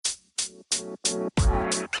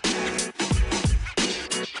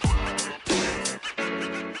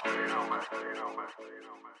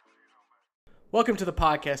Welcome to the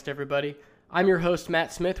podcast, everybody. I'm your host,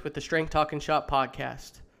 Matt Smith, with the Strength Talk and Shop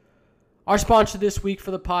podcast. Our sponsor this week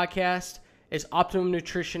for the podcast is Optimum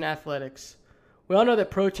Nutrition Athletics. We all know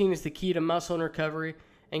that protein is the key to muscle and recovery,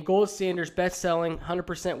 and Gold Standard's best-selling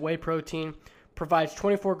 100% whey protein provides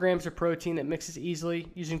 24 grams of protein that mixes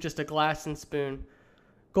easily using just a glass and spoon.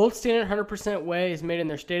 Gold Standard 100% whey is made in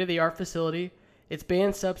their state-of-the-art facility. It's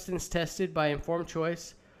banned substance tested by Informed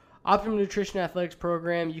Choice. Optimum Nutrition Athletics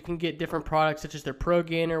program, you can get different products such as their Pro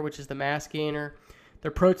Gainer, which is the mass gainer,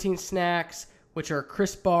 their protein snacks, which are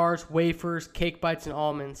crisp bars, wafers, cake bites, and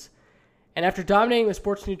almonds. And after dominating the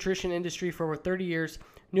sports nutrition industry for over 30 years,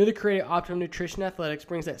 newly created Optimum Nutrition Athletics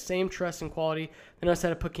brings that same trust and quality that knows how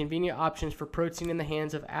to put convenient options for protein in the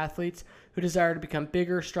hands of athletes who desire to become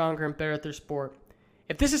bigger, stronger, and better at their sport.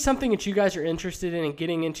 If this is something that you guys are interested in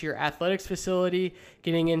getting into your athletics facility,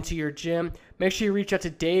 getting into your gym, make sure you reach out to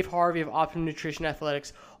Dave Harvey of Optimum Nutrition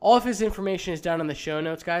Athletics. All of his information is down in the show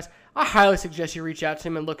notes, guys. I highly suggest you reach out to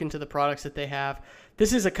him and look into the products that they have.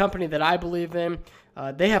 This is a company that I believe in.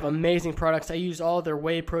 They have amazing products. I use all of their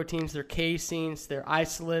whey proteins, their caseins, their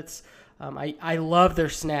isolates. I love their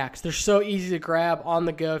snacks. They're so easy to grab on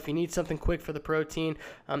the go if you need something quick for the protein.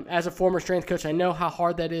 As a former strength coach, I know how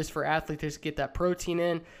hard that is for athletes to get that protein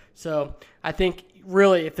in. So I think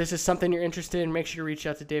really if this is something you're interested in, make sure you reach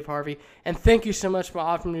out to Dave Harvey. And thank you so much for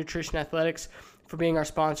Optimum Nutrition Athletics for being our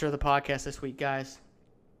sponsor of the podcast this week, guys.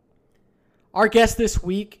 Our guest this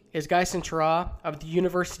week is Gyson Tara of the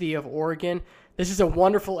University of Oregon. This is a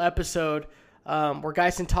wonderful episode where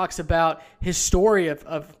Gyson talks about his story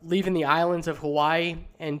of leaving the islands of Hawaii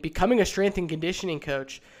and becoming a strength and conditioning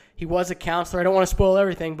coach. He was a counselor. I don't want to spoil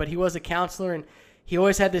everything, but he was a counselor, and he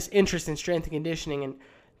always had this interest in strength and conditioning and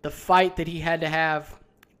the fight that he had to have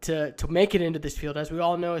to make it into this field. As we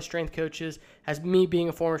all know as strength coaches, as me being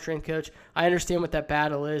a former strength coach, I understand what that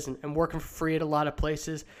battle is and working for free at a lot of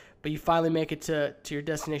places, but you finally make it to your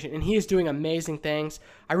destination. And he is doing amazing things.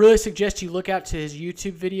 I really suggest you look out to his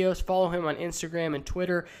YouTube videos, follow him on Instagram and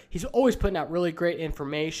Twitter. He's always putting out really great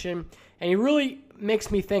information, and he really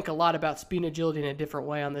makes me think a lot about speed and agility in a different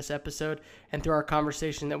way on this episode and through our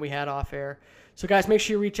conversation that we had off air. So guys, make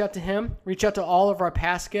sure you reach out to him, reach out to all of our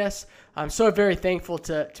past guests. I'm so very thankful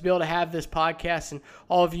to be able to have this podcast and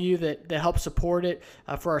all of you that help support it,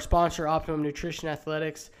 for our sponsor, Optimum Nutrition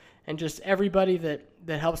Athletics, and just everybody that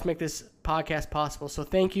helps make this podcast possible. So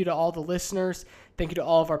thank you to all the listeners. Thank you to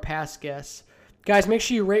all of our past guests. Guys, make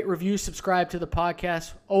sure you rate, review, subscribe to the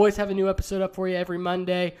podcast. Always have a new episode up for you every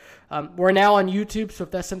Monday. We're now on YouTube, so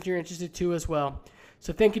if that's something you're interested to as well.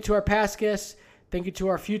 So thank you to our past guests. Thank you to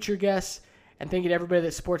our future guests. And thank you to everybody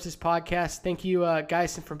that supports this podcast. Thank you,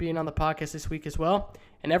 Gyson, for being on the podcast this week as well.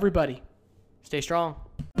 And everybody, stay strong.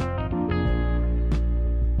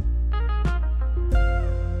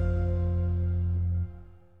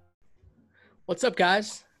 What's up,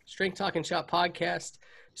 guys? Strength Talk and Shop podcast.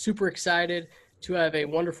 Super excited to have a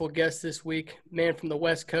wonderful guest this week. Man from the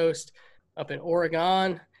West Coast up in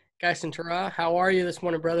Oregon. Gyson Tara, how are you this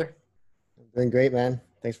morning, brother? Doing great, man.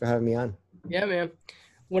 Thanks for having me on. Yeah, man.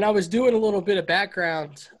 When I was doing a little bit of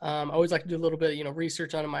background, I always like to do a little bit of,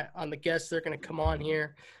 research on the guests that are going to come on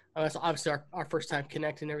here. That's obviously our first time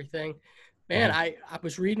connecting and everything. Man, I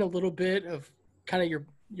was reading a little bit of kind of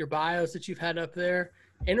your bios that you've had up there.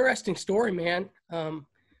 Interesting story, man.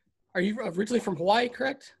 Are you originally from Hawaii,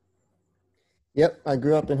 correct? Yep, I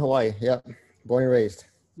grew up in Hawaii. Yep, born and raised.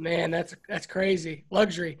 Man, that's crazy.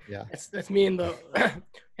 Luxury. Yeah. That's me and the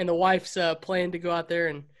and the wife's plan to go out there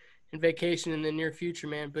and vacation in the near future,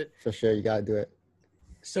 man. But for sure, you gotta do it.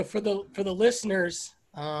 So for the listeners,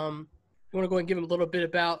 you want to go and give them a little bit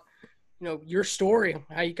about your story,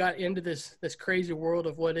 how you got into this crazy world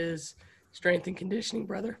of what is strength and conditioning,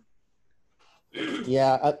 brother.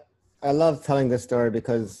 Yeah, I love telling this story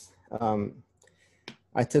because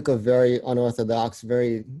I took a very unorthodox,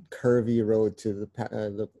 very curvy road to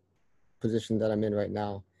the position that I'm in right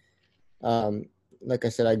now. Like I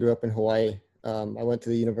said, I grew up in Hawaii. I went to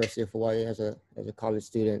the University of Hawaii as a college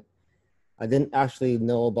student. I didn't actually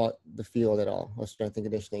know about the field at all, of strength and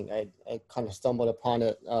conditioning. I kind of stumbled upon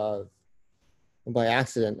it by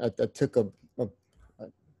accident. I took a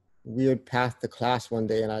weird path to class one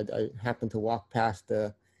day, and I happened to walk past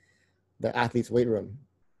the athlete's weight room,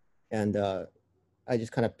 and I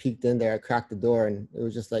just kind of peeked in there. I cracked the door, and it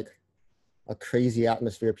was just like a crazy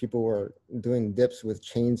atmosphere. People were doing dips with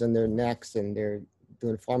chains on their necks, and they're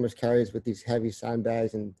doing farmer's carries with these heavy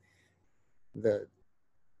sandbags, and the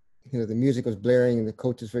music was blaring and the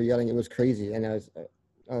coaches were yelling. It was crazy. And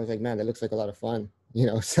I I was like, man, that looks like a lot of fun,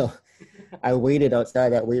 So I waited outside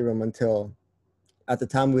that weight room until, at the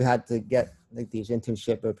time, we had to get like these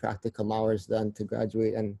internship or practicum hours done to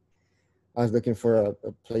graduate, and I was looking for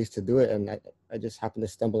a place to do it, and I just happened to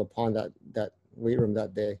stumble upon that weight room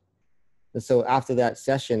that day. And so after that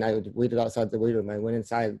session, I waited outside the weight room. I went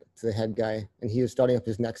inside to the head guy, and he was starting up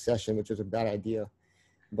his next session, which was a bad idea.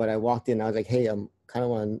 But I walked in, I was like, hey, I'm kind of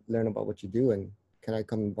want to learn about what you do, and can I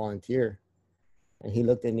come and volunteer? And he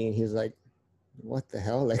looked at me and he's like, what the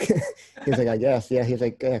hell? Like, he's like, I guess. Yeah. He's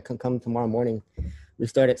like, yeah, come tomorrow morning. We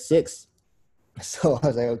start at 6. So I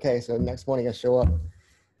was like, okay. So next morning I show up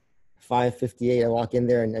 5:58. I walk in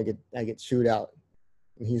there and I get chewed out.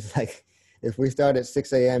 And he's like, if we start at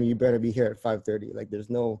 6 a.m., you better be here at 5:30. Like,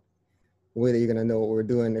 there's no way that you're gonna know what we're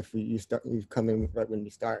doing if you come in right when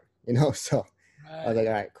we start, So I was like,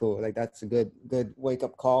 all right, cool. Like, that's a good wake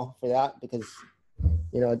up call for that, because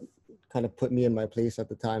it kind of put me in my place at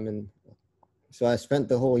the time. And so I spent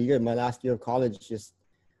the whole year, my last year of college, just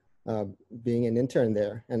being an intern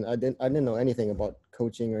there. And I didn't know anything about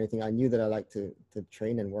coaching or anything. I knew that I liked to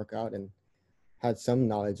train and work out and had some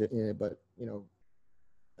knowledge in it, but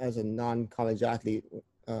as a non-college athlete,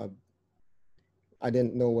 I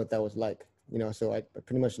didn't know what that was like, so I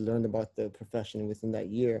pretty much learned about the profession within that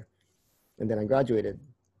year, and then I graduated.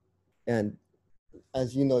 And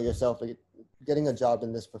as you know yourself, like, getting a job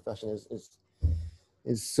in this profession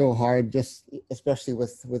is so hard, just especially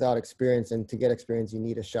without experience. And to get experience, you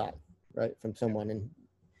need a shot, right, from someone,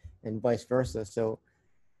 and vice versa. So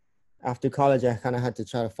after college, I kind of had to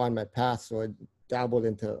try to find my path. So I dabbled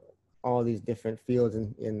into all these different fields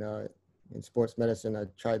in sports medicine. I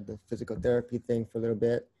tried the physical therapy thing for a little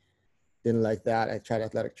bit. Didn't like that. I tried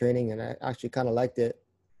athletic training, and I actually kind of liked it,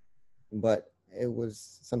 but it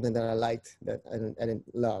was something that I liked that I didn't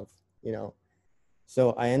love,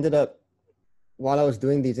 So I ended up, while I was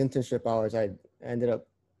doing these internship hours, I ended up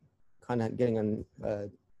kind of getting a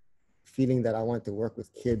feeling that I wanted to work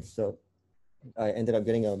with kids. So I ended up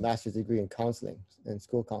getting a master's degree in counseling and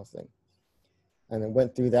school counseling, and I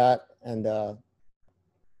went through that and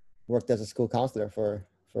worked as a school counselor for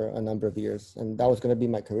a number of years. And that was going to be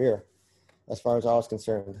my career as far as I was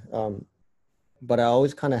concerned. But I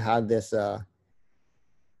always kind of had this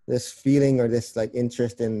feeling, or this like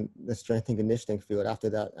interest in the strength and conditioning field after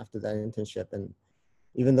that internship. And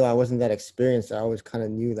even though I wasn't that experienced, I always kind of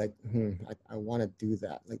knew, like, I want to do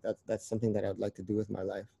that. Like, that's something that I'd like to do with my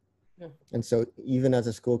life. Yeah. And so even as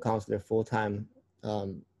a school counselor full time,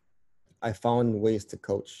 I found ways to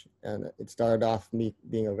coach. And it started off me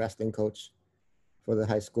being a wrestling coach for the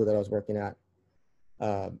high school that I was working at.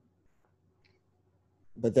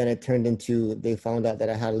 But then it turned into, they found out that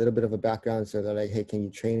I had a little bit of a background. So they're like, hey, can you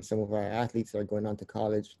train some of our athletes that are going on to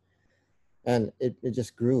college? And it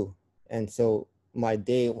just grew. And so my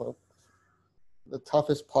day, the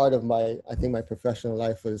toughest part of my professional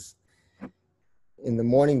life was, in the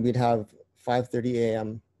morning, we'd have 5:30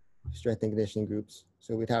 a.m. strength and conditioning groups.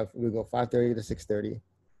 So we'd go 5:30 to 6:30.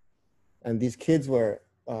 And these kids were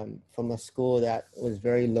from a school that was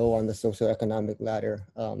very low on the socioeconomic ladder,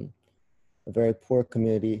 a very poor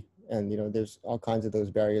community. And, there's all kinds of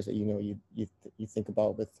those barriers that, you think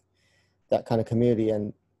about with that kind of community.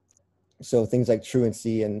 And so things like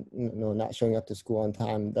truancy and, not showing up to school on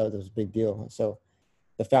time, that was a big deal. So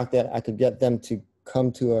the fact that I could get them to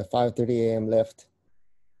come to a 5:30 a.m. lift,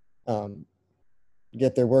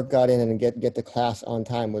 get their workout in and get to class on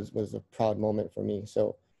time was a proud moment for me.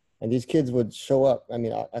 So, and these kids would show up. I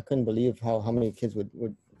mean, I couldn't believe how many kids would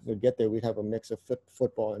get there. We'd have a mix of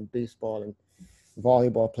football and baseball and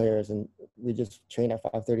volleyball players, and we just train at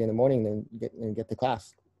 5:30 in the morning and get to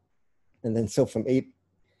class. And then so from 8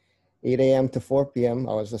 a.m. to 4 p.m.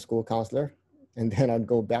 I was a school counselor, and then I'd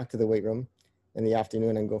go back to the weight room in the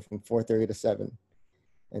afternoon and go from 4:30 to 7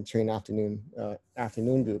 and train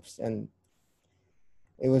afternoon groups. And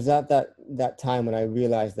it was at that time when I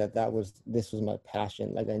realized that this was my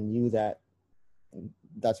passion. Like, I knew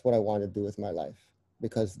that's what I wanted to do with my life,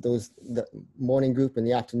 because the morning group and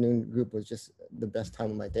the afternoon group was just the best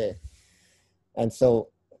time of my day. And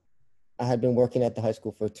so I had been working at the high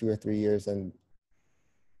school for 2 or 3 years, and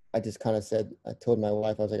I just kind of I told my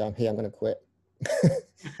wife, I was like, hey, I'm going to quit.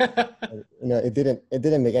 It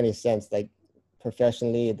didn't make any sense. Like,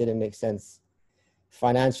 professionally, it didn't make sense.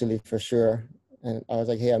 Financially, for sure. And I was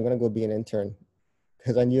like, hey, I'm going to go be an intern,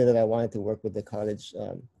 because I knew that I wanted to work with the college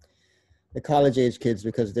age kids,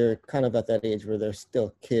 because they're kind of at that age where they're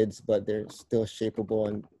still kids, but they're still shapeable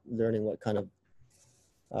and learning what kind of,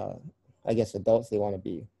 I guess, adults they want to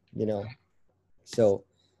be, So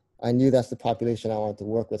I knew that's the population I wanted to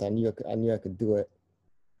work with. I knew I could do it,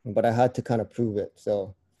 but I had to kind of prove it.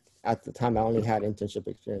 So at the time I only had internship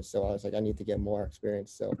experience. So I was like, I need to get more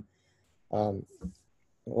experience. So um,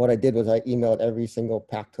 what I did was I emailed every single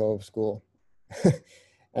Pac-12 school.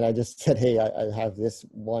 And I just said, hey, I have this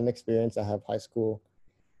one experience. I have high school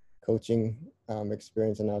coaching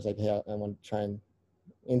experience. And I was like, hey, I want to try and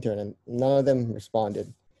intern. And none of them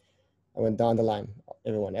responded. I went down the line,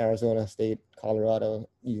 everyone, Arizona State, Colorado,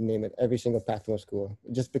 you name it, every single Pac-12 school,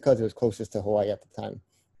 just because it was closest to Hawaii at the time.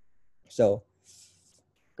 So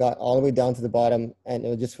got all the way down to the bottom, and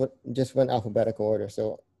it just went alphabetical order.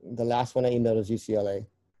 So the last one I emailed was UCLA.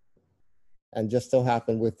 And just so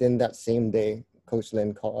happened within that same day, Coach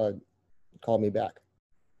Lynn called me back.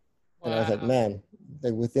 Wow. And I was like, man,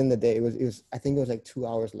 like within the day, it was I think it was like 2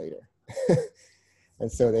 hours later.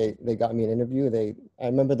 And so they got me an interview. I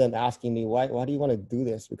remember them asking me, why do you want to do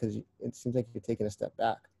this? Because it seems like you're taking a step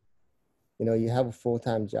back. You know, you have a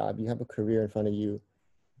full-time job, you have a career in front of you.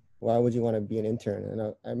 Why would you want to be an intern? And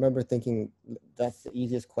I remember thinking that's the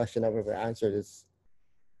easiest question I've ever answered is,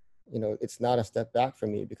 you know, it's not a step back for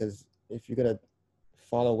me, because if you're going to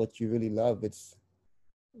follow what you really love, it's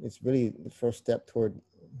really the first step toward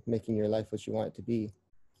making your life what you want it to be.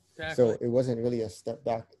 Exactly. So it wasn't really a step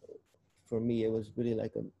back for me. It was really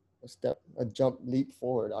like a jump leap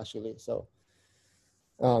forward, actually. So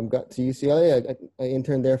got to UCLA. I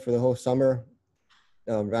interned there for the whole summer,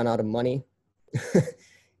 ran out of money.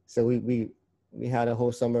 So we had a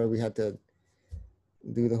whole summer. We had to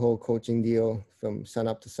do the whole coaching deal from sun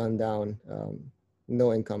up to sundown,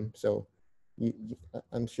 no income. So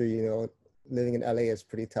I'm sure, you know, living in LA is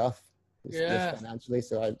pretty tough financially.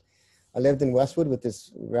 So I lived in Westwood with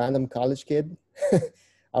this random college kid.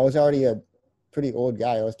 I was already a pretty old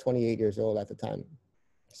guy. I was 28 years old at the time.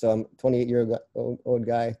 So I'm 28-year-old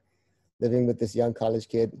guy living with this young college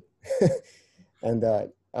kid. And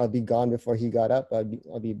I'll be gone before he got up. I'll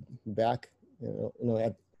be back, you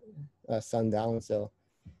know, at sundown. So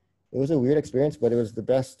it was a weird experience, but it was the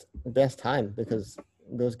best time, because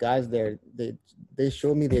those guys there, they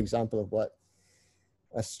showed me the example of what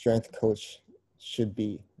a strength coach should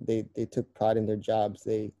be. They took pride in their jobs.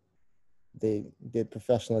 They did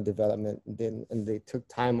professional development, and they took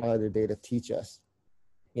time out of their day to teach us.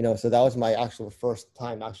 You know, so that was my actual first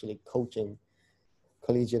time actually coaching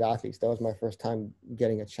collegiate athletes. That was my first time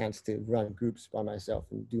getting a chance to run groups by myself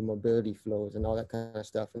and do mobility flows and all that kind of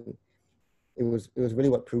stuff. And it was really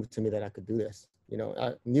what proved to me that I could do this. You know,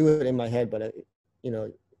 I knew it in my head, but you know,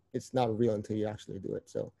 it's not real until you actually do it.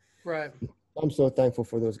 So right. I'm so thankful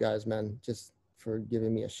for those guys, man, just for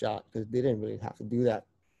giving me a shot, because they didn't really have to do that.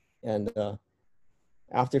 And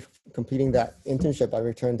after completing that internship, I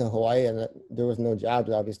returned to Hawaii, and there was no jobs,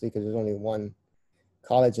 obviously, because there's only one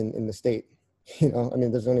college in the state. You know, I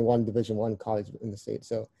mean, there's only one Division I college in the state.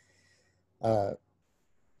 So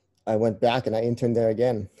I went back and I interned there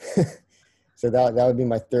again. So that would be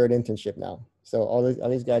my third internship now. So all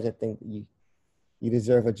these guys, I think you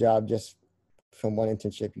deserve a job just from one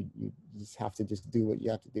internship. You just have to just do what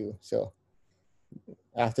you have to do. So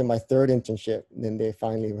after my third internship, then they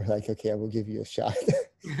finally were like, okay, I will give you a shot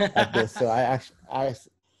at this. So I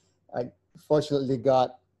fortunately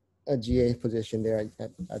got a GA position there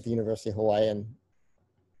at the University of Hawaii. And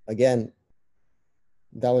again,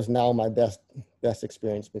 that was now my best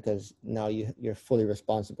experience, because now you're fully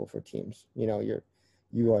responsible for teams. You know,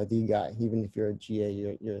 you are the guy. Even if you're a GA,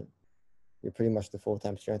 you're pretty much the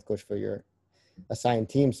full-time strength coach for your assigned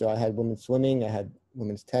team. So I had women's swimming, I had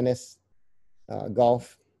women's tennis,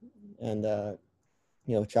 golf, and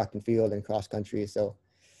you know, track and field and cross country. So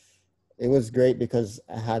it was great because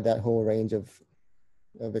I had that whole range of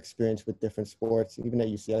experience with different sports. Even at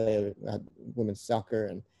UCLA, I had women's soccer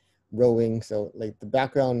and rowing. So like the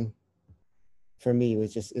background for me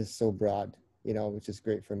is so broad, you know, which is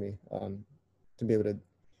great for me to be able to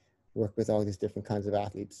work with all these different kinds of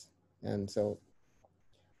athletes. And so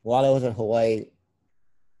while I was in Hawaii,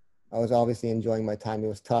 I was obviously enjoying my time. It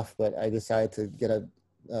was tough, but I decided to get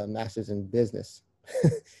a master's in business.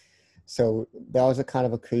 So that was a kind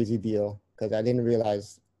of a crazy deal, because I didn't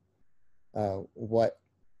realize what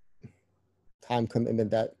time commitment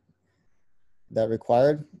that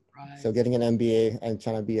required. Right. So getting an MBA and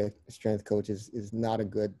trying to be a strength coach is not a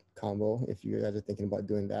good combo if you guys are thinking about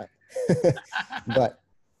doing that. But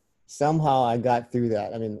somehow I got through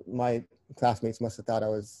that. I mean, my classmates must have thought I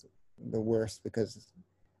was the worst, because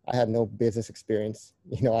I had no business experience.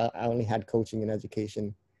 You know, I only had coaching and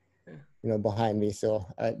education, you know, behind me. So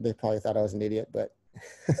they probably thought I was an idiot, but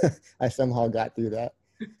I somehow got through that.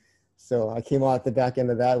 So I came out the back end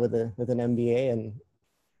of that with an MBA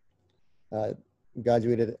and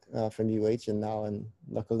graduated from UH, and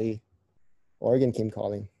luckily Oregon came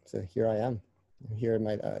calling. So here I am. I'm here in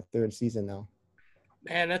my third season now.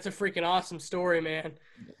 Man, that's a freaking awesome story, man.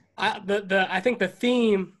 I think the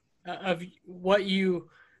theme of what you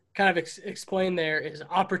kind of explained there is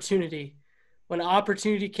opportunity. When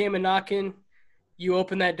opportunity came a knocking, you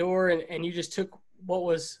opened that door and you just took what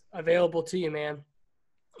was available to you, man.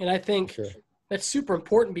 And I For think sure. that's super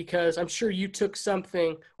important because I'm sure you took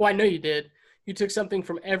something. Well, I know you did. You took something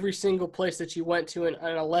from every single place that you went to, and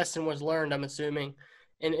a lesson was learned, I'm assuming,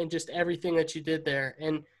 and just everything that you did there.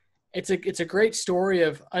 And it's a great story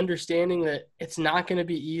of understanding that it's not going to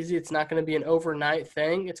be easy. It's not going to be an overnight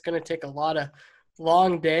thing. It's going to take a lot of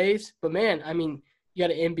long days. But man, I mean, you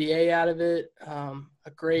got an MBA out of it. A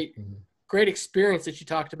Mhm. great experience that you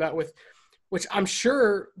talked about with, which I'm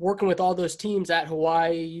sure working with all those teams at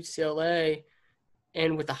Hawaii, UCLA,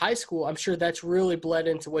 and with the high school, I'm sure that's really bled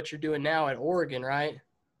into what you're doing now at Oregon, right?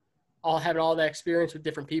 All having all that experience with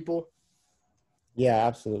different people. Yeah,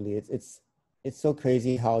 absolutely. It's so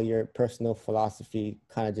crazy how your personal philosophy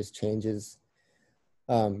kind of just changes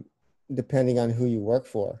um, depending on who you work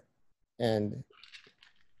for. And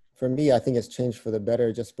for me, I think it's changed for the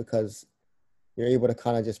better just because you're able to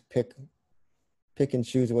kind of just pick and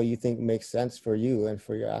choose what you think makes sense for you and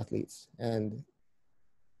for your athletes. And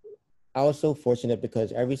I was so fortunate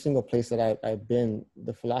because every single place that I've been,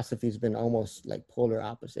 the philosophy's been almost like polar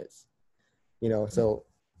opposites. So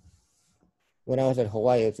when I was at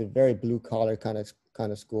Hawaii, it's a very blue collar kind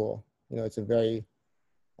of school. It's a very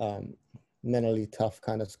um, mentally tough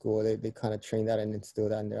kind of school. They kind of train that and instill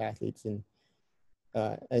that in their athletes. And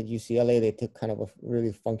at UCLA, they took kind of a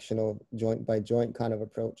really functional joint by joint kind of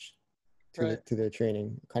approach Right. to their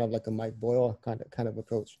training, kind of like a Mike Boyle kind of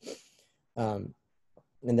approach. Um,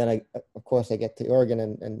 and then of course I get to Oregon,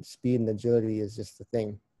 and speed and agility is just the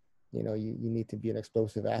thing. You need to be an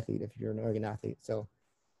explosive athlete if you're an Oregon athlete. So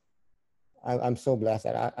I'm so blessed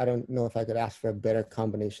that I don't know if I could ask for a better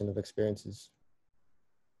combination of experiences.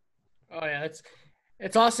 Oh yeah,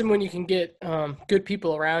 it's awesome when you can get good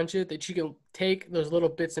people around you that you can take those little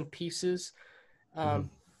bits and pieces Mm-hmm.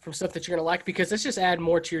 from stuff that you're gonna like because let's just add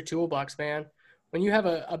more to your toolbox, man. When you have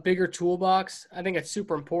a bigger toolbox, I think it's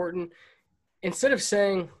super important. Instead of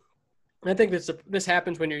saying, and I think this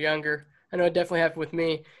happens when you're younger. I know it definitely happened with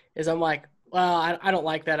me. Is I'm like, well, I don't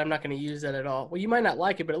like that. I'm not going to use that at all. Well, you might not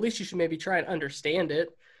like it, but at least you should maybe try and understand it.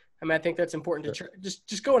 I mean, I think that's important to Sure. try,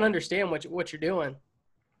 just go and understand what you're doing.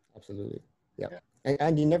 Absolutely. Yeah. Yeah.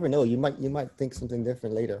 And you never know. You might think something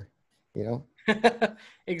different later, you know?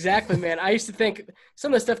 Exactly, man. I used to think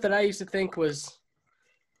some of the stuff that I used to think was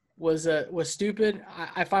stupid.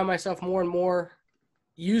 I find myself more and more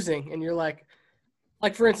using, and you're like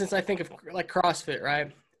for instance, I think of like CrossFit,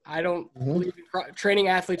 right? I don't Hmm. believe in training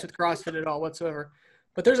athletes with CrossFit at all whatsoever.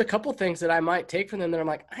 But there's a couple things that I might take from them that I'm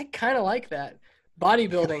like, I kind of like that.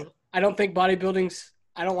 Bodybuilding, I don't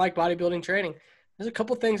like bodybuilding training. There's a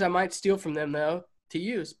couple things I might steal from them though to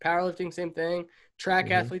use. Powerlifting, same thing. Track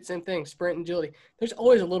Hmm. athletes, same thing. Sprint and agility. There's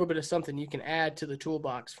always a little bit of something you can add to the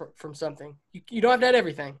toolbox from something. You don't have to add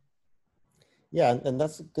everything. Yeah, and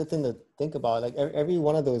that's a good thing to think about. Like every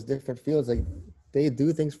one of those different fields, like they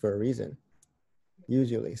do things for a reason,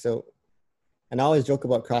 usually. So, and I always joke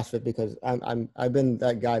about CrossFit because I've been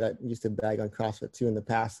that guy that used to bag on CrossFit too in the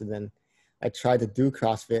past, and then I tried to do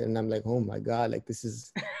CrossFit, and I'm like, oh my God, like this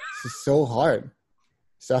is so hard.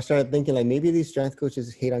 So I started thinking like maybe these strength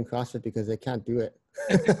coaches hate on CrossFit because they can't do it.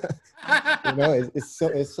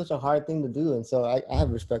 It's such a hard thing to do, and so I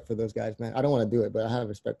have respect for those guys, man. I don't want to do it, but I have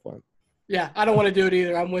respect for Yeah, I don't want to do it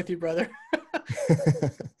either. I'm with you, brother.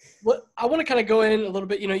 them. What I want to kind of go in a little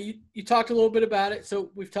bit. You talked a little bit about it,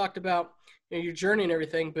 so we've talked about your journey and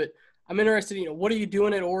everything. But I'm interested. What are you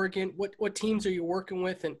doing at Oregon? What teams are you working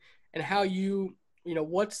with, and how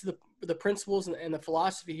what's the principles and the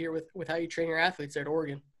philosophy here with how you train your athletes at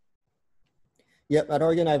Oregon? Yep, at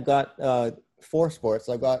Oregon, I've got four sports.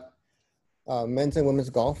 I've got men's and women's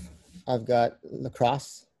golf. I've got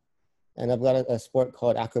lacrosse, and I've got a sport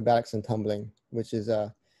called acrobatics and tumbling, which is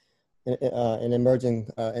an emerging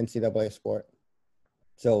NCAA sport.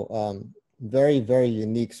 So very, very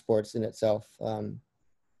unique sports in itself,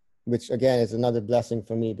 which again is another blessing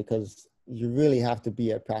for me because you really have to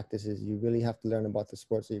be at practices. You really have to learn about the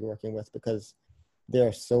sports that you're working with because they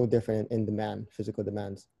are so different in demand, physical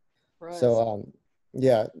demands. Right. So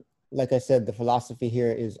yeah, like I said, the philosophy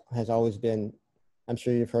here has always been. I'm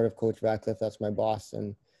sure you've heard of Coach Radcliffe. That's my boss,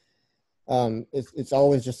 and it's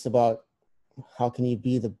always just about how can you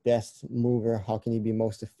be the best mover? How can you be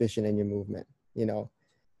most efficient in your movement?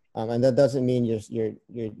 And that doesn't mean you're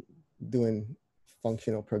doing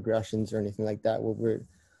functional progressions or anything like that. We're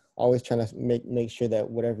always trying to make sure that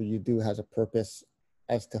whatever you do has a purpose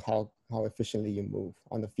as to how efficiently you move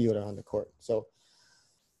on the field or on the court. So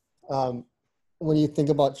when you think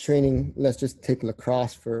about training, let's just take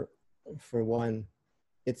lacrosse for one.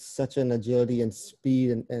 It's such an agility and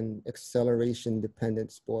speed and acceleration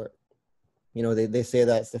dependent sport. You know, they say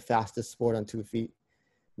that it's the fastest sport on 2 feet,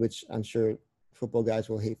 which I'm sure football guys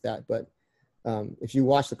will hate that. But if you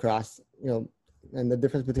watch lacrosse, you know, and the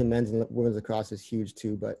difference between men's and women's lacrosse is huge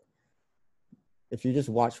too. But if you just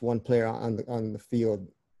watch one player on the field,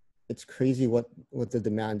 it's crazy what the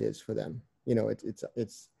demand is for them. You know,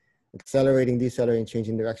 it's accelerating, decelerating,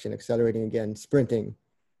 changing direction, accelerating again, sprinting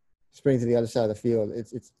to the other side of the field.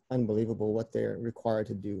 It's unbelievable what they're required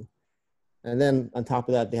to do. And then on top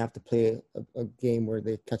of that, they have to play a game where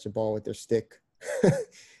they catch a ball with their stick,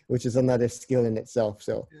 which is another skill in itself.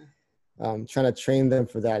 So trying to train them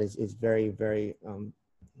for that is very, very,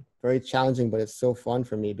 very challenging, but it's so fun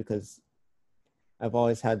for me because I've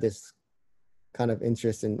always had this kind of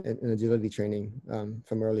interest in agility training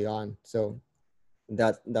from early on. So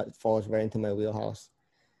that falls right into my wheelhouse.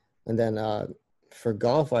 And then for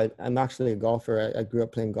golf, I'm actually a golfer. I grew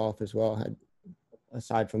up playing golf as well,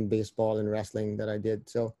 aside from baseball and wrestling that I did.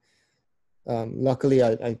 So luckily,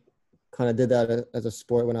 I kind of did that as a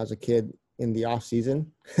sport when I was a kid in the off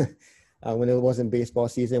season. When it wasn't baseball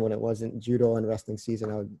season, when it wasn't judo and wrestling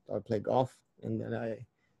season, I would play golf. And then I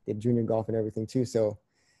did junior golf and everything too. So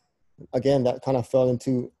again, that kind of fell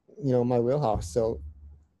into, you know, my wheelhouse. So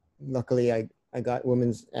luckily I got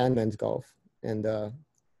women's and men's golf. And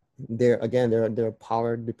they're a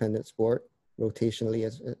power dependent sport,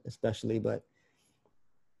 rotationally especially, but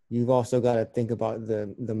you've also got to think about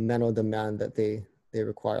the mental demand that they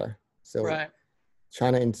require. So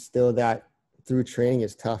trying to instill that through training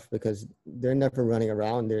is tough because they're never running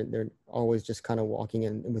around. They're always just kind of walking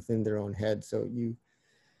in within their own head. So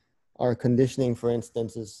our conditioning, for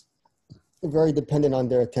instance, is very dependent on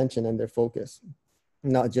their attention and their focus,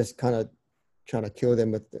 not just kind of trying to kill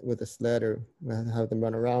them with a sled or have them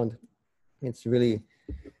run around. It's really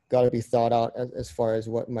got to be thought out as far as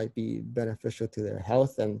what might be beneficial to their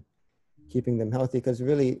health and keeping them healthy. Because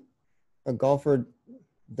really, a golfer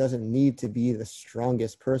doesn't need to be the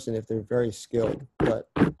strongest person if they're very skilled. But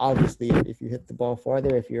obviously, if you hit the ball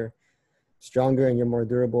farther, if you're stronger and you're more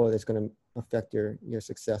durable, it's going to affect your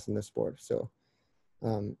success in the sport. So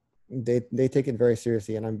they take it very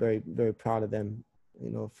seriously, and I'm very, very proud of them,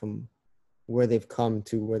 you know, from where they've come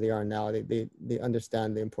to where they are now. They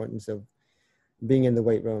understand the importance of being in the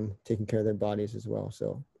weight room, taking care of their bodies as well.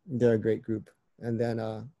 So they're a great group. And then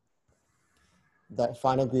that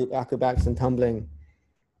final group, acrobatics and tumbling,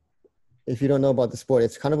 if you don't know about the sport,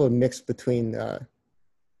 it's kind of a mix between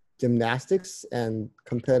gymnastics and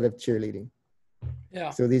competitive cheerleading. Yeah.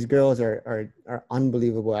 So these girls are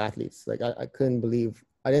unbelievable athletes. Like I couldn't believe,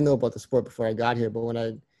 I didn't know about the sport before I got here, but when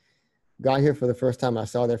I got here for the first time, I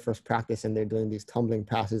saw their first practice and they're doing these tumbling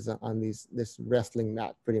passes on this wrestling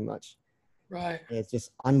mat pretty much. Right. And it's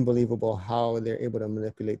just unbelievable how they're able to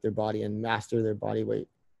manipulate their body and master their body weight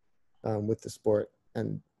with the sport.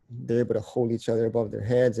 And they're able to hold each other above their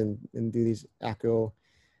heads and do these acro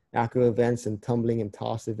events and tumbling and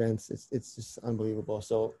toss events. It's just unbelievable.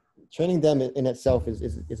 So training them in itself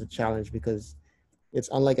is a challenge because it's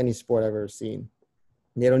unlike any sport I've ever seen.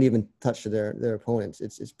 They don't even touch their opponents.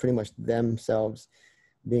 It's pretty much themselves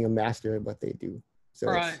being a master of what they do.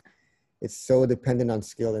 So it's so dependent on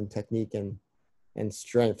skill and technique and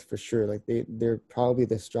strength for sure. Like they're probably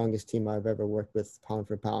the strongest team I've ever worked with pound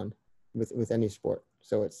for pound with any sport.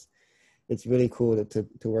 So it's really cool to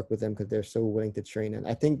work with them because they're so willing to train. And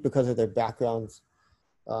I think because of their backgrounds,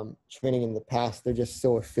 training in the past, they're just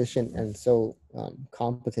so efficient and so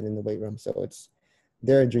competent in the weight room. So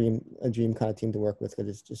they're a dream kind of team to work with because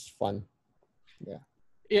it's just fun. Yeah.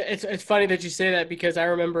 Yeah, it's funny that you say that because I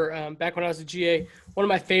remember back when I was a GA, one of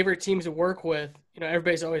my favorite teams to work with, you know,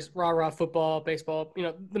 everybody's always rah-rah football, baseball, you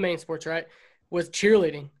know, the main sports, right, was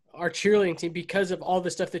cheerleading. Our cheerleading team, because of all the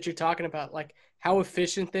stuff that you're talking about, like how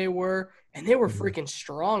efficient they were, and they were freaking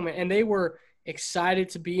strong, man, and they were excited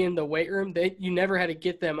to be in the weight room. You never had to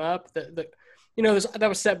get them up. You know, that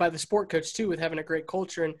was set by the sport coach too, with having a great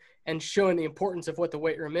culture and showing the importance of what the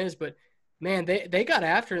weight room is. But man, they got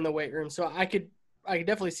after in the weight room. So I could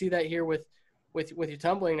definitely see that here with your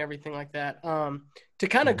tumbling and everything like that. To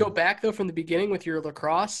kind of go back though from the beginning with your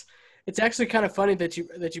lacrosse, it's actually kind of funny that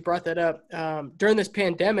you brought that up. During this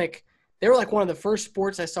pandemic, they were like one of the first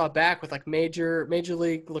sports I saw back with like major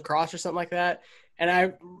league lacrosse or something like that. And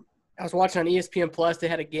I was watching on ESPN Plus. They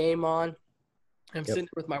had a game on. I'm sitting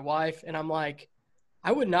there with my wife, and I'm like,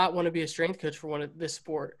 I would not want to be a strength coach for this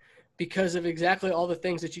sport because of exactly all the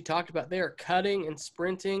things that you talked about. They are cutting and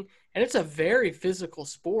sprinting, and it's a very physical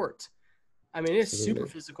sport. I mean, it's super Absolutely.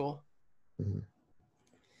 physical. Mm-hmm.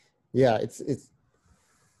 Yeah, it's.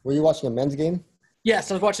 Were you watching a men's game? Yes,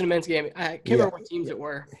 I was watching the men's game. I can't Yeah. remember what teams it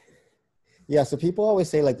were. Yeah, so people always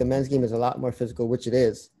say like the men's game is a lot more physical, which it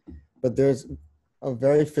is, but there's a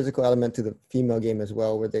very physical element to the female game as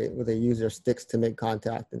well, where they use their sticks to make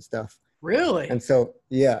contact and stuff. Really? And so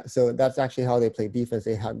so that's actually how they play defense.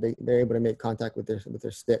 They're able to make contact with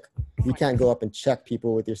their stick. You can't go up and check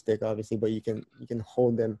people with your stick, obviously, but you can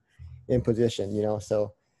hold them in position.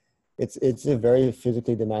 So it's a very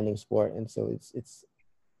physically demanding sport, and so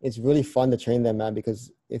it's really fun to train them, man,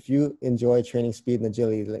 because if you enjoy training speed and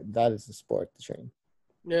agility, like, that is the sport to train.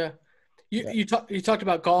 Yeah. You talked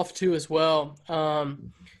about golf too as well.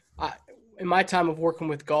 In my time of working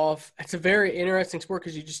with golf, it's a very interesting sport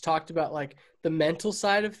because you just talked about like the mental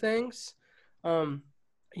side of things. I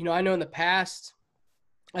know in the past,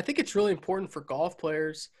 I think it's really important for golf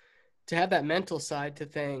players to have that mental side to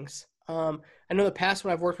things. I know in the past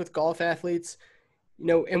when I've worked with golf athletes,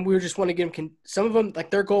 and we just want to get them, some of them, like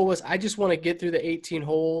their goal was, I just want to get through the 18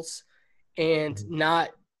 holes and not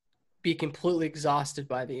be completely exhausted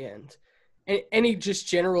by the end. And any just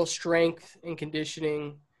general strength and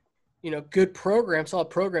conditioning, good program, solid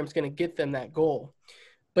program is going to get them that goal.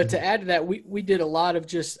 But to add to that, we did a lot of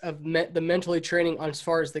the mentally training on as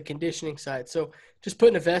far as the conditioning side. So just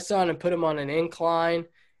putting a vest on and put them on an incline,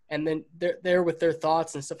 and then they're there with their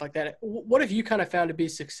thoughts and stuff like that. What have you kind of found to be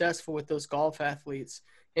successful with those golf athletes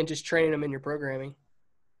and just training them in your programming?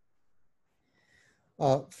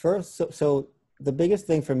 First, so the biggest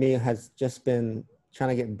thing for me has just been trying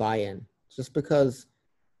to get buy-in, just because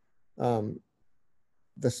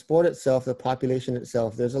the sport itself, the population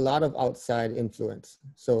itself, there's a lot of outside influence.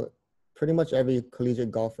 So pretty much every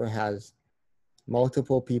collegiate golfer has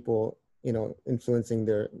multiple people, influencing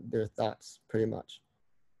their thoughts pretty much.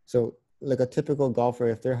 So like a typical golfer,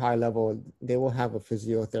 if they're high level, they will have a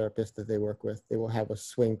physiotherapist that they work with. They will have a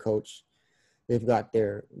swing coach. They've got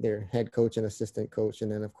their head coach and assistant coach.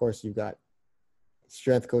 And then of course you've got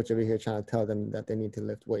strength coach over here trying to tell them that they need to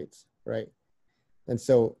lift weights, right? And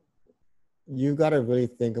so you've got to really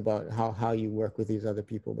think about how you work with these other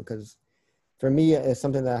people, because for me, it's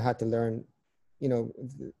something that I had to learn.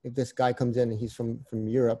 If this guy comes in and he's from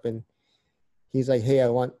Europe and he's like, hey,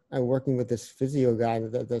 I'm working with this physio guy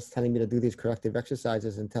that's telling me to do these corrective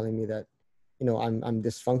exercises and telling me that, I'm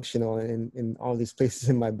dysfunctional in all these places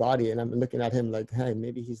in my body. And I'm looking at him like, hey,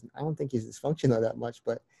 maybe I don't think he's dysfunctional that much,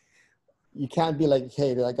 but you can't be like,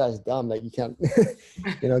 hey, that guy's dumb. Like you can't,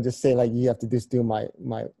 just say like, you have to just do my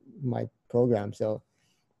program. So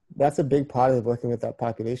that's a big part of working with that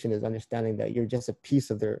population, is understanding that you're just a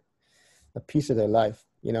piece of their life,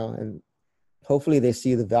 and hopefully they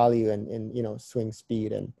see the value in swing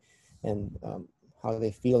speed and how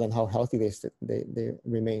they feel and how healthy they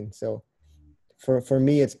remain. So for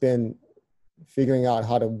me, it's been figuring out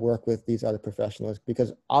how to work with these other professionals,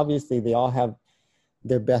 because obviously they all have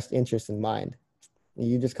their best interests in mind.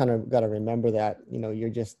 You just kind of got to remember that, you're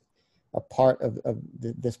just a part of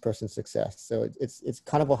this person's success. So it's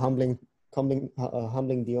kind of a humbling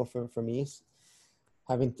deal for me,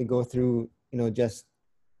 having to go through, just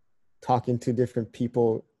talking to different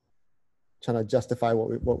people, trying to justify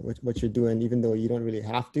what you're doing, even though you don't really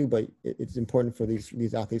have to. But it's important for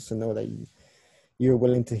these athletes to know that you're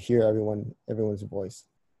willing to hear everyone's voice.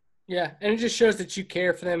 Yeah, and it just shows that you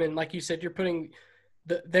care for them, and like you said, you're putting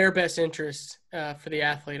their best interests for the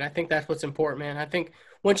athlete. I think that's what's important, man. I think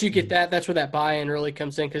once you get that, that's where that buy-in really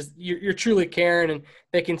comes in, because you're truly caring, and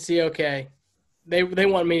they can see, okay, they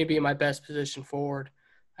want me to be in my best position forward.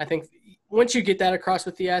 I think once you get that across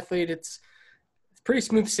with the athlete, it's pretty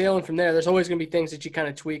smooth sailing from there. There's always going to be things that you kind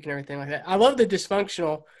of tweak and everything like that. I love the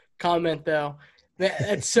dysfunctional comment, though.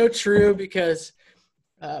 That's so true, because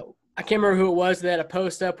I can't remember who it was that had a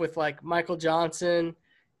post up with like Michael Johnson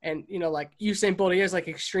and, like Usain Bolt. He has like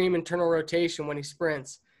extreme internal rotation when he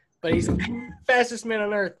sprints, but he's the fastest man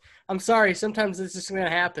on earth. I'm sorry. Sometimes this is going to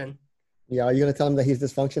happen. Yeah. Are you going to tell him that he's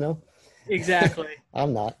dysfunctional? Exactly.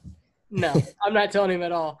 I'm not. No, I'm not telling him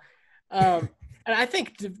at all. And I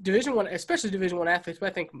think Division I, especially Division I athletes, but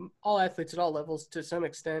I think all athletes at all levels to some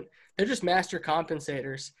extent, they're just master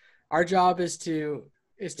compensators. Our job is to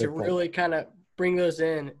really kind of bring those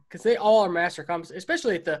in, because they all are master compensators,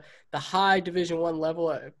 especially at the high Division I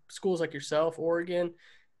level at schools like yourself, Oregon.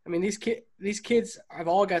 I mean, these kids have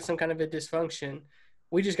all got some kind of a dysfunction.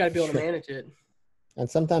 We just got to be able to manage it. And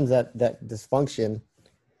sometimes that dysfunction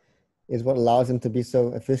is what allows them to be so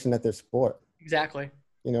efficient at their sport. Exactly.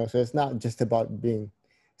 So it's not just about being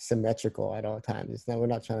symmetrical at all times. It's not, we're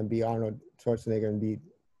not trying to be Arnold Schwarzenegger and be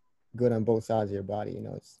good on both sides of your body. You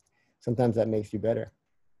know, it's sometimes that makes you better.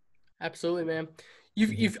 Absolutely, man.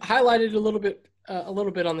 You've highlighted a little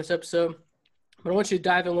bit on this episode, but I want you to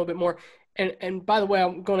dive in a little bit more. And by the way,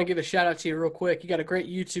 I'm going to give a shout out to you real quick. You got a great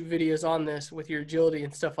YouTube videos on this with your agility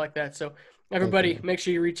and stuff like that. So everybody, make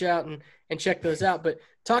sure you reach out and check those out. But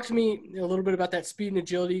talk to me a little bit about that speed and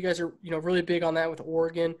agility. You guys are, really big on that with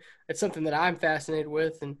Oregon. It's something that I'm fascinated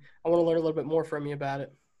with, and I want to learn a little bit more from you about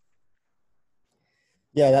it.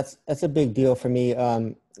 Yeah, that's a big deal for me.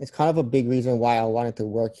 It's kind of a big reason why I wanted to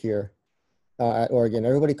work here at Oregon.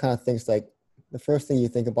 Everybody kind of thinks like the first thing you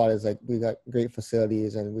think about is like we got great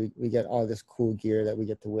facilities and we get all this cool gear that we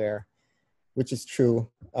get to wear, which is true.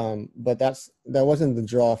 But that wasn't the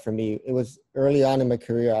draw for me. It was early on in my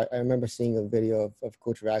career. I remember seeing a video of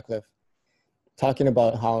Coach Radcliffe talking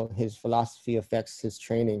about how his philosophy affects his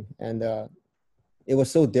training. And it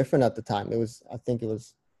was so different at the time. I think it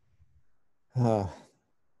was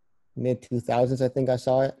mid 2000s, I think I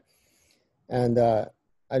saw it. And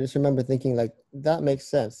I just remember thinking like, that makes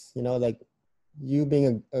sense. You know, like you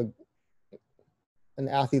being an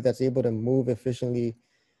athlete that's able to move efficiently,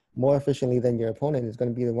 more efficiently than your opponent is going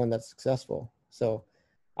to be the one that's successful. So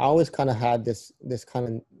I always kind of had this kind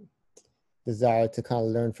of desire to kind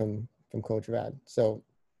of learn from Coach Rad. So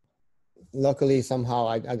luckily somehow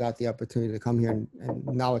I got the opportunity to come here and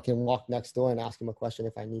now I can walk next door and ask him a question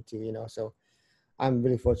if I need to, you know, so I'm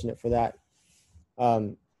really fortunate for that.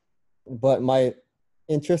 But my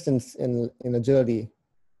interest in agility,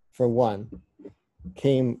 for one,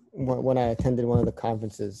 came when I attended one of the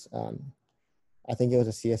conferences. I think it was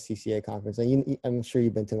a CSCCA conference. And I'm sure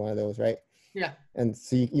you've been to one of those, right? Yeah. And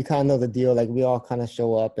so you kind of know the deal. Like we all kind of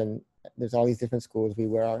show up and there's all these different schools. We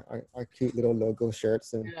wear our cute little logo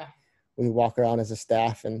shirts and we walk around as a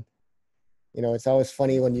staff. And, you know, it's always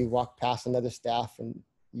funny when you walk past another staff and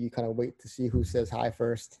you kind of wait to see who says hi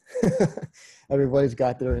first. Everybody's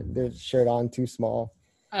got their shirt on too small.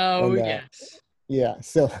 Oh, yes. Yeah.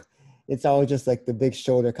 So it's always just like the big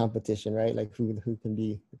shoulder competition, right? Like who can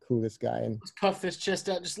be the coolest guy. And let's puff this chest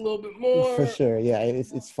out just a little bit more. For sure. Yeah.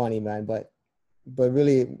 It's funny, man. But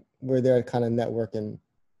really we're there to kind of network and,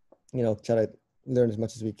 you know, try to learn as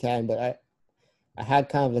much as we can. But I had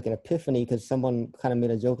kind of like an epiphany because someone kind of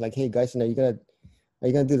made a joke like, hey, Geisen, are you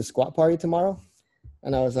gonna do the squat party tomorrow?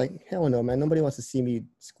 And I was like, hell no, man. Nobody wants to see me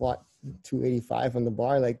squat 285 on the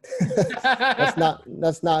bar. Like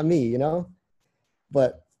that's not me, you know?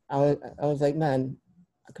 But I was like, man,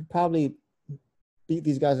 I could probably beat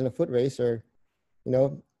these guys in a foot race, or, you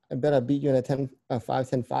know, I bet I beat you in a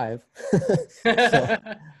 5-10-5. So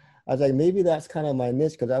I was like, maybe that's kind of my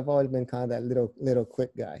niche, because I've always been kind of that little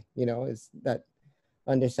quick guy, you know, is that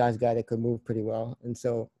undersized guy that could move pretty well. And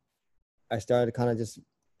so I started kind of just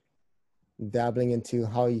dabbling into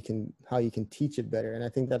how you can teach it better. And I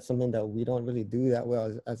think that's something that we don't really do that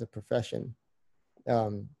well as a profession.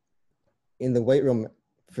 In the weight room,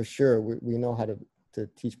 for sure, we know how to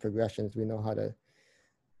teach progressions. We know how to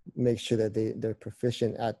make sure that they're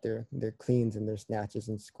proficient at their cleans and their snatches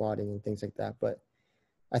and squatting and things like that. But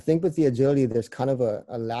I think with the agility, there's kind of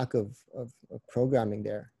a lack of programming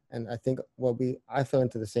there. And I think I fell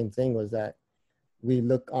into the same thing, was that we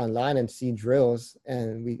look online and see drills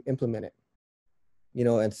and we implement it, you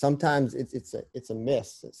know, and sometimes it's a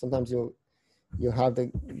miss. Sometimes you'll have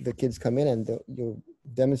the kids come in and you'll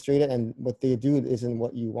demonstrate it, and what they do isn't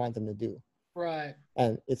what you want them to do. Right.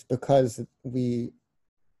 And it's because we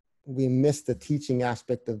miss the teaching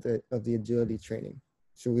aspect of the agility training.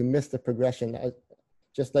 So we miss the progression.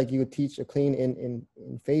 Just like you would teach a clean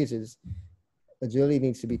in phases, agility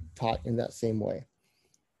needs to be taught in that same way.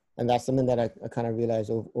 And that's something that I kind of realized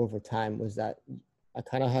over time, was that I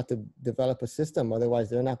kind of had to develop a system. Otherwise,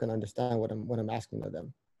 they're not going to understand what I'm asking of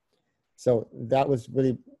them. So that was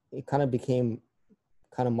really, it kind of became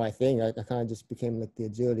kind of my thing. I kind of just became like the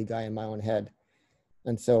agility guy in my own head.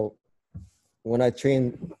 And so when I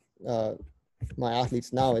train my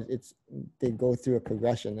athletes now, they go through a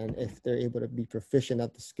progression, and if they're able to be proficient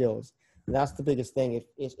at the skills, that's the biggest thing.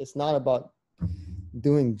 It's not about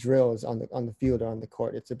doing drills on the field or on the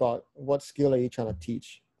court. It's about what skill are you trying to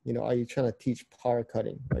teach? You know, are you trying to teach power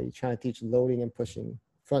cutting? Are you trying to teach loading and pushing,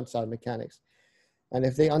 front side mechanics? And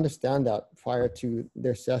if they understand that prior to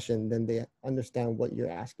their session, then they understand what you're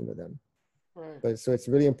asking of them. Right. But so it's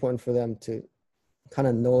really important for them to kind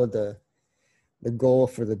of know the goal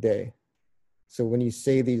for the day. So when you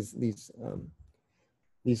say these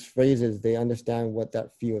phrases, they understand what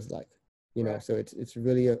that feels like, you know. Right. So it's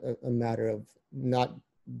really a matter of not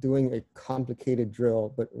doing a complicated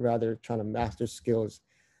drill, but rather trying to master skills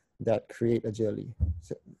that create agility.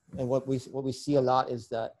 So, and what we see a lot is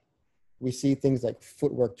that we see things like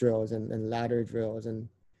footwork drills and ladder drills and,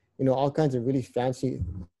 you know, all kinds of really fancy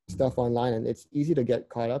stuff online. And it's easy to get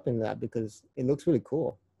caught up in that because it looks really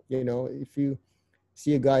cool. You know, if you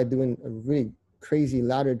see a guy doing a really crazy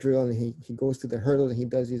ladder drill and he goes to the hurdle and he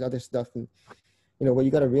does these other stuff, and, you know, what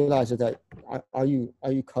you got to realize is that are you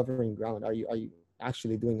covering ground? Are you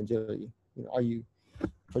actually doing agility? You know, are you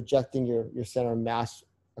projecting your center of mass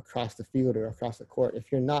across the field or across the court?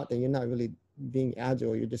 If you're not, then you're not really being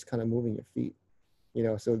agile. You're just kind of moving your feet, you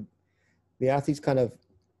know. So the athletes kind of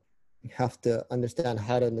have to understand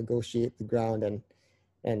how to negotiate the ground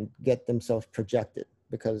and get themselves projected,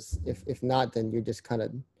 because if not, then you're just kind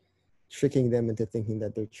of tricking them into thinking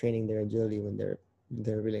that they're training their agility when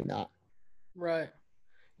they're really not. Right.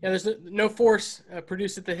 Yeah, there's no force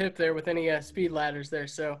produced at the hip there with any speed ladders there.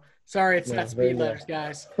 So sorry, it's not speed ladders,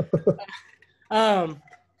 guys.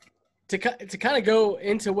 To kind of go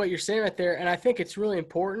into what you're saying right there, and I think it's really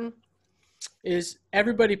important, is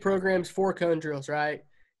everybody programs 4-cone drills, right?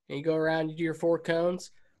 And you go around, you do your 4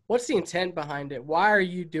 cones. What's the intent behind it? Why are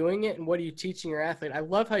you doing it, and what are you teaching your athlete? I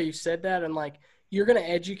love how you said that, and like you're going to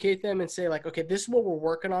educate them and say like, okay, this is what we're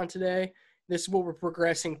working on today. This is what we're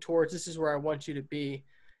progressing towards. This is where I want you to be.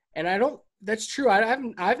 And that's true.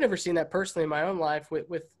 I've never seen that personally in my own life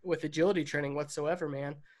with agility training whatsoever,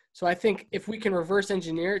 man. So I think if we can reverse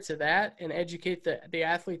engineer it to that and educate the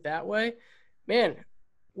athlete that way, man,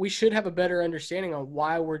 we should have a better understanding on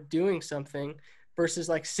why we're doing something versus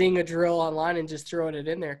like seeing a drill online and just throwing it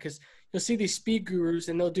in there. Because you'll see these speed gurus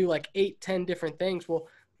and they'll do like 8-10 different things. Well,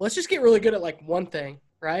 let's just get really good at like one thing,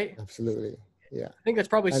 right? Absolutely. Yeah. I think that's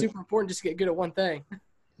probably super important, just to get good at one thing.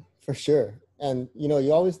 For sure. And, you know,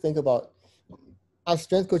 you always think about, as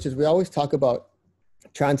strength coaches, we always talk about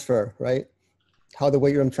transfer, right? How the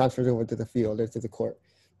weight room transfers over to the field or to the court.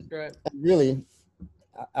 Right. And really,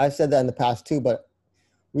 I've said that in the past too, but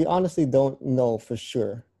we honestly don't know for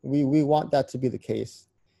sure. We want that to be the case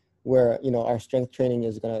where, you know, our strength training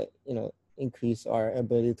is going to, you know, increase our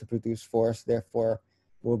ability to produce force. Therefore,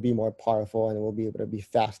 we'll be more powerful and we'll be able to be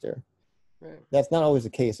faster. Right. That's not always the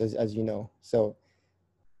case, as you know. So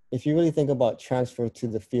if you really think about transfer to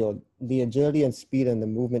the field, the agility and speed and the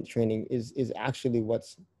movement training is actually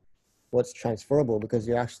what's transferable, because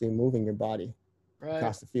you're actually moving your body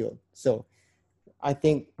across the field. So I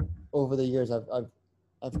think over the years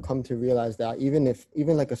I've come to realize that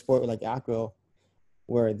even like a sport like acro,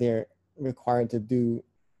 where they're required to do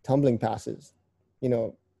tumbling passes, you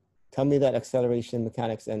know, tell me that acceleration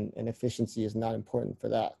mechanics and efficiency is not important for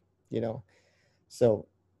that, you know. So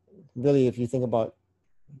really, if you think about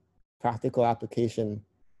practical application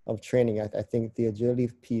of training, I think the agility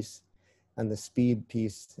piece and the speed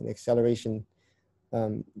piece and acceleration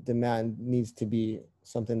demand needs to be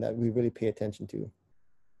something that we really pay attention to.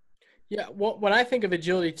 Yeah, well, when I think of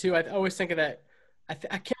agility too, I always think of that. I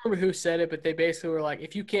can't remember who said it, but they basically were like,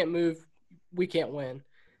 if you can't move, we can't win.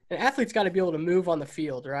 An athlete's got to be able to move on the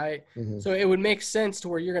field, right? Mm-hmm. So it would make sense to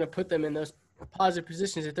where you're going to put them in those positive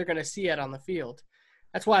positions that they're going to see it on the field.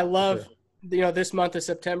 That's why I love, you know, this month of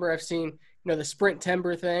September, I've seen, you know, the sprint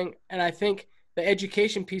timber thing. And I think the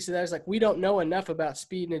education piece of that is like, we don't know enough about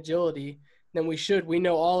speed and agility than we should. We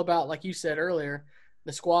know all about, like you said earlier,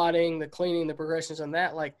 the squatting, the cleaning, the progressions on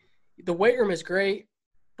that. Like, the weight room is great,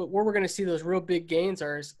 but where we're going to see those real big gains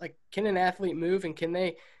are is like, can an athlete move, and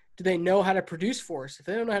do they know how to produce force? If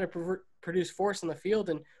they don't know how to produce force on the field,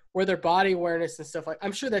 and where their body awareness and stuff, like,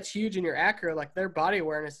 I'm sure that's huge in your acro. Like, their body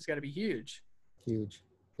awareness has got to be huge. Huge.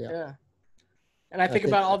 Yeah. And I think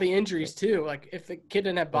about all the injuries too. Like, if the kid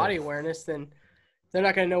didn't have body awareness, then they're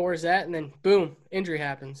not going to know where it's at, and then boom, injury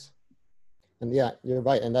happens. And yeah, you're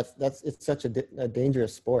right. And it's such a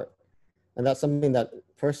dangerous sport. And that's something that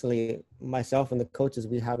personally, myself and the coaches,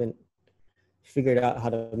 we haven't figured out how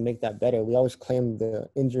to make that better. We always claim the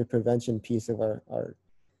injury prevention piece of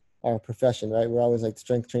our profession, right? We're always like,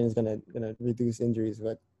 strength training is gonna reduce injuries,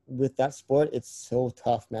 but with that sport, it's so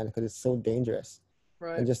tough, man, because it's so dangerous.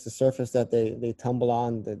 Right. And just the surface that they tumble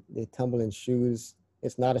on, they tumble in shoes.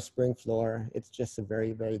 It's not a spring floor. It's just a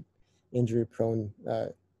very, very injury prone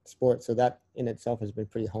sport. So that in itself has been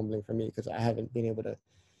pretty humbling for me, because I haven't been able to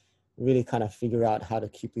really kind of figure out how to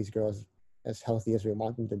keep these girls as healthy as we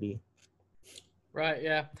want them to be. Right.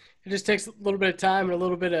 Yeah. It just takes a little bit of time and a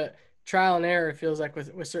little bit of trial and error, it feels like,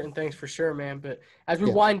 with certain things, for sure, man. But as we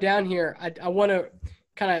wind down here, I want to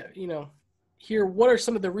kind of, you know, hear what are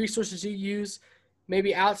some of the resources you use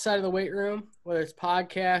maybe outside of the weight room, whether it's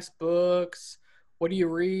podcasts, books, what do you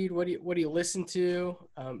read? What do you listen to?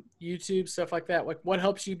 YouTube, stuff like that. Like, what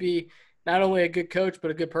helps you be not only a good coach, but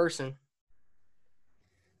a good person?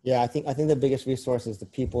 Yeah, I think the biggest resource is the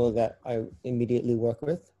people that I immediately work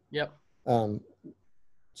with. Yep. Um,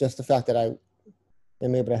 just the fact that I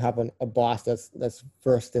am able to have a boss that's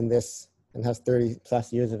versed in this and has 30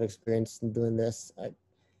 plus years of experience in doing this.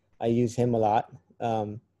 I use him a lot.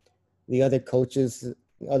 The other coaches,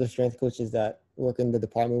 other strength coaches that work in the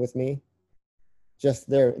department with me, just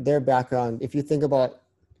their background. If you think about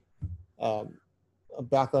um, a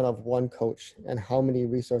background of one coach and how many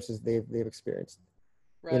resources they've experienced,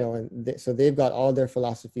 you Right. know, and so they've got all their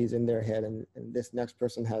philosophies in their head, and this next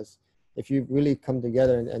person has. If you really come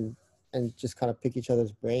together and just kind of pick each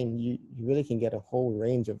other's brain, you really can get a whole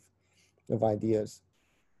range of ideas.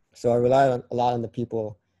 So I rely on a lot on the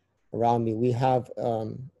people around me. We have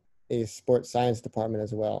a sports science department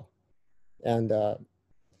as well, and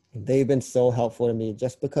they've been so helpful to me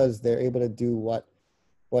just because they're able to do what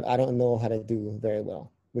I don't know how to do very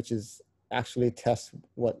well, which is actually test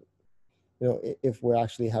what, you know, if we're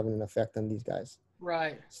actually having an effect on these guys.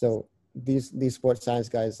 Right. So these sports science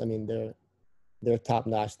guys, I mean, they're top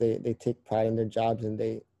notch. They take pride in their jobs, and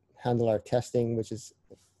they handle our testing, which is,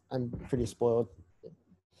 I'm pretty spoiled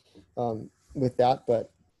with that,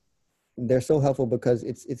 but they're so helpful because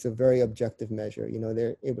it's a very objective measure. You know,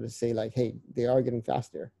 they're able to say like, hey, they are getting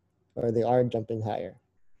faster, or they are jumping higher,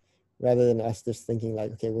 rather than us just thinking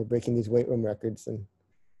like, okay, we're breaking these weight room records and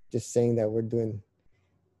just saying that we're doing,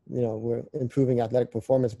 you know, we're improving athletic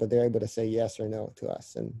performance, but they're able to say yes or no to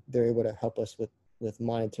us, and they're able to help us with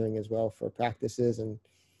monitoring as well for practices and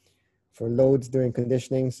for loads during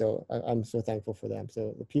conditioning. So I'm so thankful for them.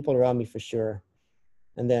 So the people around me for sure.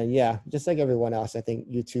 And then, yeah, just like everyone else, I think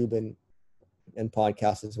YouTube and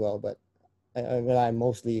podcasts as well. But I rely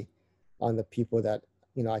mostly on the people that,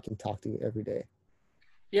 you know, I can talk to every day.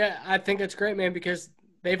 Yeah, I think that's great, man, because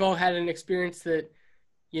they've all had an experience that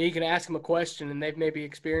you can ask them a question and they've maybe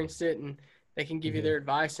experienced it and they can give you Mm-hmm. their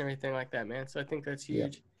advice and everything like that, man. So I think that's Yeah,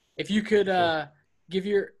 huge. If you could sure. give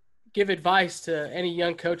your give advice to any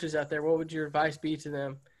young coaches out there, what would your advice be to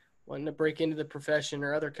them wanting to break into the profession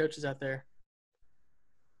or other coaches out there?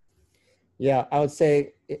 Yeah, I would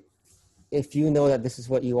say if you know that this is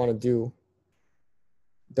what you want to do,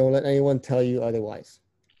 don't let anyone tell you otherwise.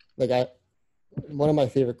 Like one of my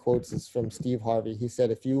favorite quotes is from Steve Harvey. He said,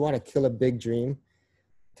 if you want to kill a big dream,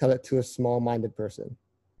 tell it to a small-minded person.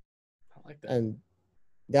 I like that. And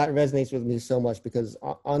that resonates with me so much because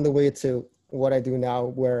on the way to what I do now,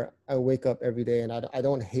 where I wake up every day and I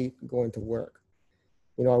don't hate going to work.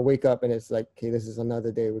 You know, I wake up and it's like, okay, this is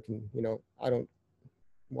another day. We can, you know, I don't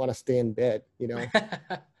want to stay in bed. You know,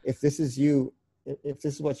 if this is you, if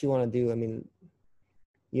this is what you want to do, I mean,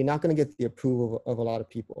 you're not going to get the approval of a lot of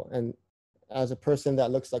people. And as a person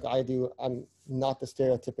that looks like I do, I'm not the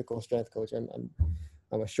stereotypical strength coach.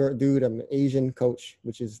 I'm a short dude. I'm an Asian coach,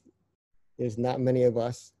 which is, there's not many of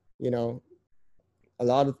us. You know, a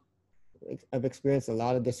lot of, I've experienced a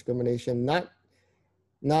lot of discrimination, not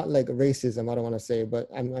like racism, I don't want to say, but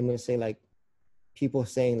I'm going to say like people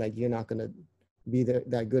saying like you're not going to be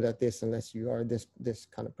that good at this unless you are this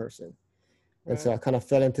kind of person. And Right. so I kind of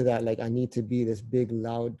fell into that, like I need to be this big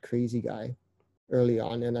loud crazy guy early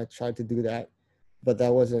on, and I tried to do that, but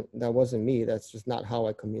that wasn't me. That's just not how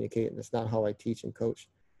I communicate. That's not how I teach and coach.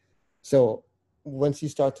 So once you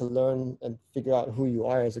start to learn and figure out who you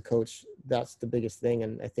are as a coach, that's the biggest thing.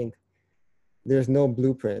 And I think there's no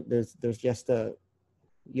blueprint. There's just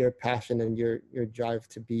your passion and your drive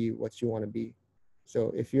to be what you want to be.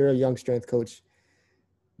 So if you're a young strength coach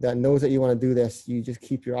that knows that you want to do this, you just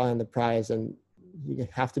keep your eye on the prize, and you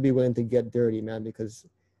have to be willing to get dirty, man, because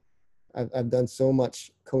I've done so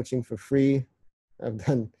much coaching for free. I've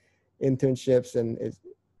done internships, and it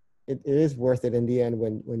is worth it in the end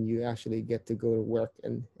when you actually get to go to work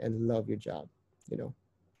and love your job, you know.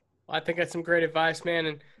 Well, I think that's some great advice, man.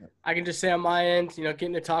 And I can just say on my end,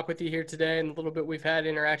 getting to talk with you here today and a little bit we've had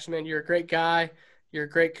interaction, man, you're a great guy. You're a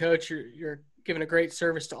great coach. You're giving a great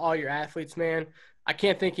service to all your athletes, man. I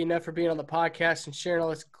can't thank you enough for being on the podcast and sharing all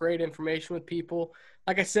this great information with people.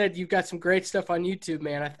 Like I said, you've got some great stuff on YouTube,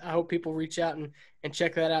 man. I hope people reach out and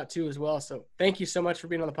check that out too as well. So thank you so much for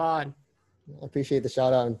being on the pod. I appreciate the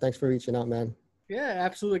shout out, and thanks for reaching out, man. Yeah,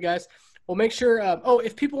 absolutely, guys. Well, make sure.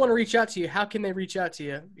 If people want to reach out to you, how can they reach out to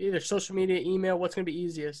you? Either social media, email. What's going to be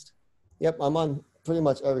easiest? Yep, I'm on pretty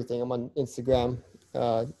much everything. I'm on Instagram,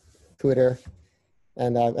 uh, Twitter,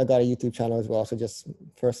 and I got a YouTube channel as well. So just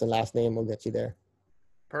first and last name will get you there.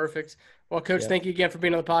 Perfect. Well, Coach, Yep. thank you again for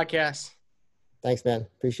being on the podcast. Thanks, man.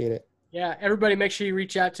 Appreciate it. Yeah, everybody, make sure you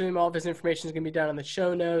reach out to him. All of his information is going to be down in the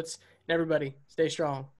show notes. And everybody, stay strong.